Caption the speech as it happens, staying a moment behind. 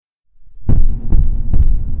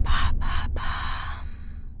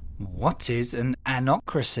What is an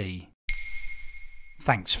anocracy?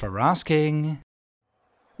 Thanks for asking.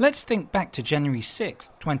 Let's think back to January 6,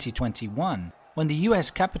 2021, when the US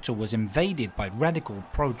Capitol was invaded by radical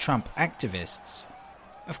pro-Trump activists.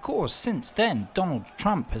 Of course, since then, Donald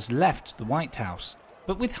Trump has left the White House.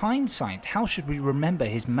 But with hindsight, how should we remember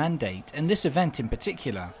his mandate and this event in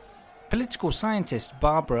particular? Political scientist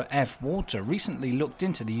Barbara F. Walter recently looked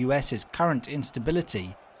into the US's current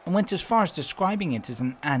instability and went as far as describing it as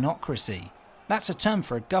an anocracy. That's a term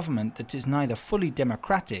for a government that is neither fully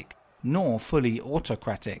democratic nor fully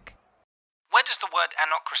autocratic. Where does the word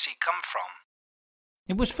anocracy come from?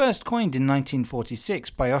 It was first coined in 1946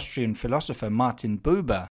 by Austrian philosopher Martin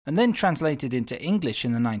Buber and then translated into English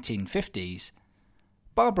in the 1950s.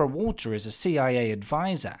 Barbara Walter is a CIA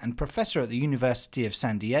advisor and professor at the University of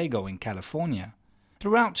San Diego in California.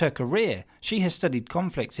 Throughout her career, she has studied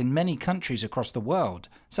conflicts in many countries across the world,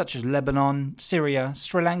 such as Lebanon, Syria,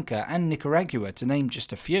 Sri Lanka, and Nicaragua, to name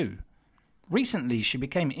just a few. Recently, she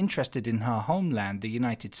became interested in her homeland, the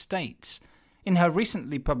United States. In her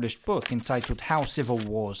recently published book entitled How Civil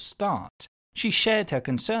Wars Start, she shared her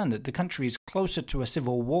concern that the country is closer to a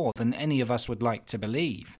civil war than any of us would like to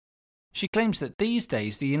believe. She claims that these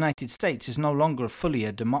days the United States is no longer fully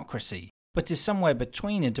a democracy, but is somewhere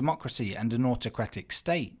between a democracy and an autocratic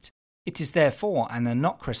state. It is therefore an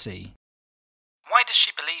anocracy. Why does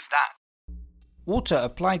she believe that? Walter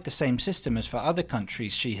applied the same system as for other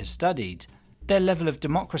countries she has studied. Their level of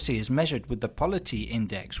democracy is measured with the Polity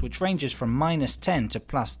Index, which ranges from -10 to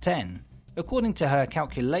 +10. According to her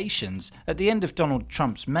calculations, at the end of Donald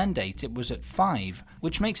Trump's mandate it was at 5,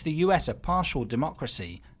 which makes the US a partial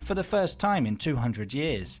democracy for the first time in 200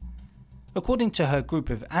 years. According to her group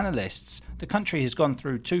of analysts, the country has gone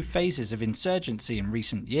through 2 phases of insurgency in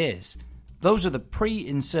recent years. Those are the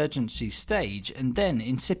pre-insurgency stage and then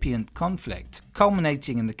incipient conflict,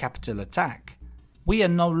 culminating in the Capitol attack. We are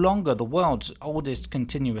no longer the world's oldest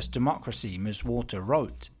continuous democracy, Ms. Walter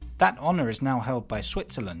wrote. That honour is now held by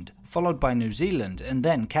Switzerland, followed by New Zealand and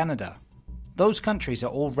then Canada. Those countries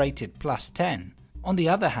are all rated +10. On the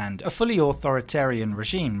other hand, a fully authoritarian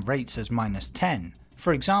regime rates as -10.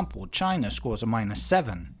 For example, China scores a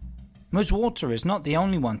 -7. Ms. Walter is not the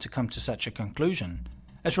only one to come to such a conclusion.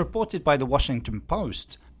 As reported by the Washington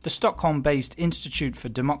Post, the Stockholm-based Institute for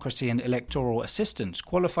Democracy and Electoral Assistance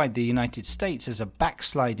qualified the United States as a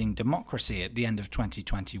backsliding democracy at the end of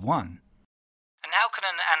 2021. And how can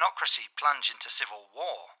an anocracy plunge into civil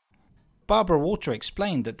war? Barbara Walter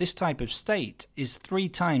explained that this type of state is 3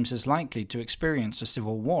 times as likely to experience a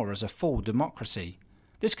civil war as a full democracy.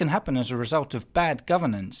 This can happen as a result of bad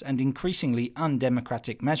governance and increasingly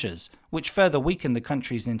undemocratic measures, which further weaken the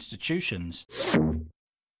country's institutions.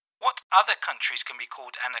 What other countries can be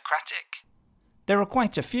called anocratic? There are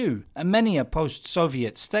quite a few, and many are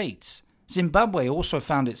post-Soviet states. Zimbabwe also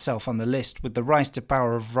found itself on the list with the rise to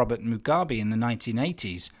power of Robert Mugabe in the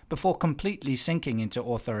 1980s, before completely sinking into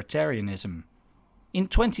authoritarianism. In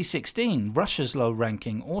 2016, Russia's low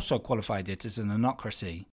ranking also qualified it as an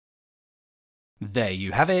anocracy. There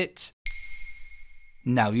you have it.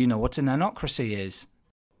 Now you know what an anocracy is.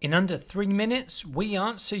 In under 3 minutes, we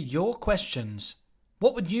answer your questions.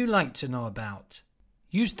 What would you like to know about?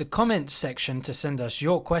 Use the comments section to send us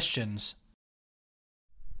your questions.